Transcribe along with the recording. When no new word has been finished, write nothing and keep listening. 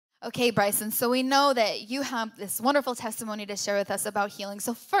Okay, Bryson, so we know that you have this wonderful testimony to share with us about healing.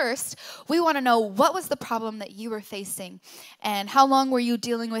 So first, we want to know, what was the problem that you were facing and how long were you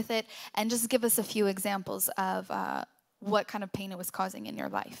dealing with it? And just give us a few examples of what kind of pain it was causing in your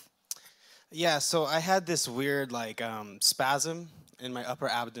life. Yeah, so I had this weird spasm in my upper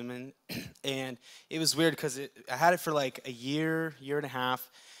abdomen, and it was weird because I had it for like a year and a half,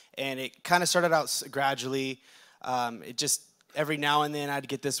 and it kind of started out gradually. It just every now and then I'd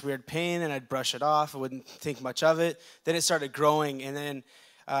get this weird pain, and I'd brush it off. I wouldn't think much of it. Then it started growing, and then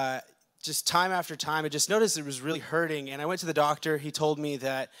just time after time, I just noticed it was really hurting. And I went to the doctor. He told me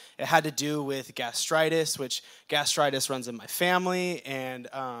that it had to do with gastritis, which gastritis runs in my family. And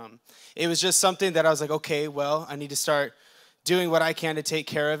it was just something that I was like, okay, well, I need to start doing what I can to take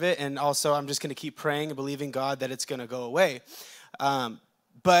care of it. And also, I'm just going to keep praying and believing God that it's going to go away.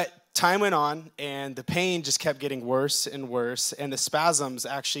 But time went on, and the pain just kept getting worse and worse. And the spasms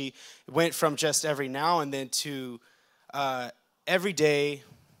actually went from just every now and then to every day,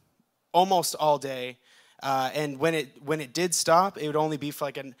 almost all day. And when it did stop, it would only be for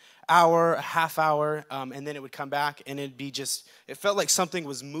like an hour, a half hour, and then it would come back, and it felt like something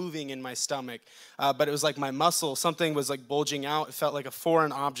was moving in my stomach. But it was like my muscle, something was like bulging out. It felt like a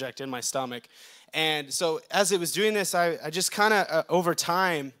foreign object in my stomach. And so as it was doing this, I just kind of, over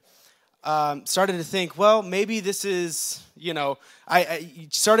time, started to think, well, maybe this is, I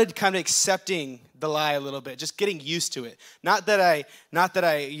started kind of accepting the lie a little bit, just getting used to it. Not that I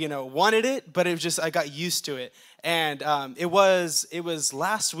wanted it, but it was just, I got used to it. And it was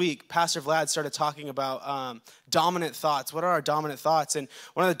last week, Pastor Vlad started talking about dominant thoughts. What are our dominant thoughts? And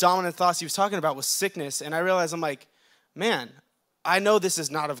one of the dominant thoughts he was talking about was sickness. And I realized, I'm like, man, I know this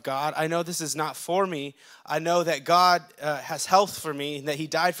is not of God. I know this is not for me. I know that God has health for me, and that he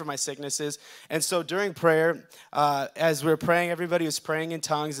died for my sicknesses. And so during prayer, as we were praying, everybody was praying in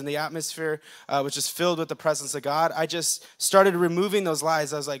tongues, and the atmosphere was just filled with the presence of God. I just started removing those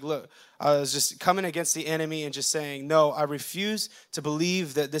lies. I was like, look, I was just coming against the enemy and just saying, no, I refuse to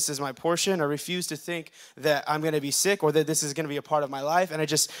believe that this is my portion. I refuse to think that I'm going to be sick or that this is going to be a part of my life. And I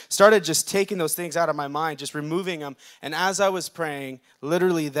just started just taking those things out of my mind, just removing them. And as I was praying,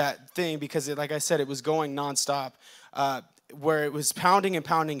 literally that thing, because like I said, it was going nonstop, where it was pounding and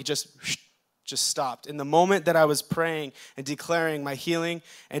pounding, it just stopped. In the moment that I was praying and declaring my healing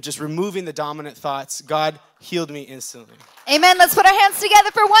and just removing the dominant thoughts, God healed me instantly. Amen. Let's put our hands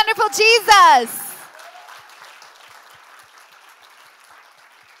together for wonderful Jesus.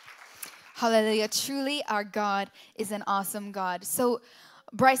 Hallelujah. Truly, our God is an awesome God. So,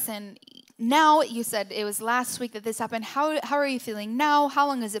 Bryson, now you said it was last week that this happened. How are you feeling now? How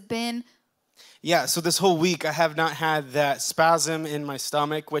long has it been? Yeah, so this whole week I have not had that spasm in my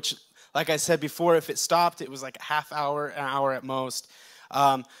stomach, which, like I said before, if it stopped, it was like a half hour, an hour at most.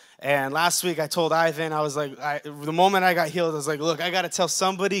 And last week I told Ivan, I was like, the moment I got healed, I was like, look, I got to tell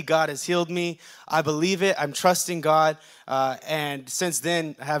somebody God has healed me. I believe it. I'm trusting God. And since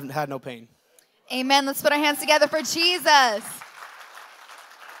then, I haven't had no pain. Amen. Let's put our hands together for Jesus.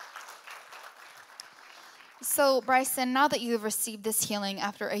 So, Bryson, now that you've received this healing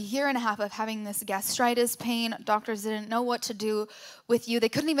after a year and a half of having this gastritis pain, doctors didn't know what to do with you. They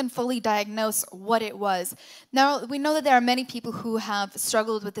couldn't even fully diagnose what it was. Now, we know that there are many people who have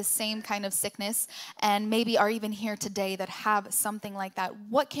struggled with the same kind of sickness and maybe are even here today that have something like that.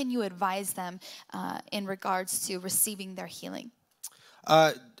 What can you advise them in regards to receiving their healing?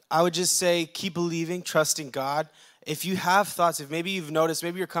 I would just say keep believing, trusting God. If you have thoughts, if maybe you've noticed,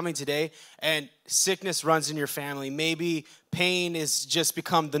 maybe you're coming today and sickness runs in your family, maybe pain has just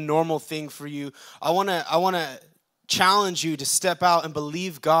become the normal thing for you, I want to challenge you to step out and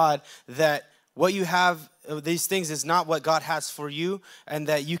believe God that what you have, these things, is not what God has for you, and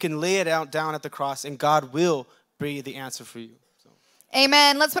that you can lay it out down at the cross and God will bring the answer for you.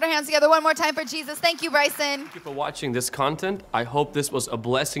 Amen. Let's put our hands together one more time for Jesus. Thank you, Bryson. Thank you for watching this content. I hope this was a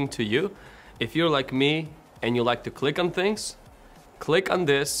blessing to you. If you're like me and you like to click on things, click on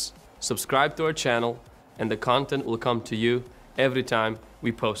this, subscribe to our channel, and the content will come to you every time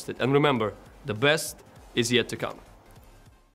we post it. And remember, the best is yet to come.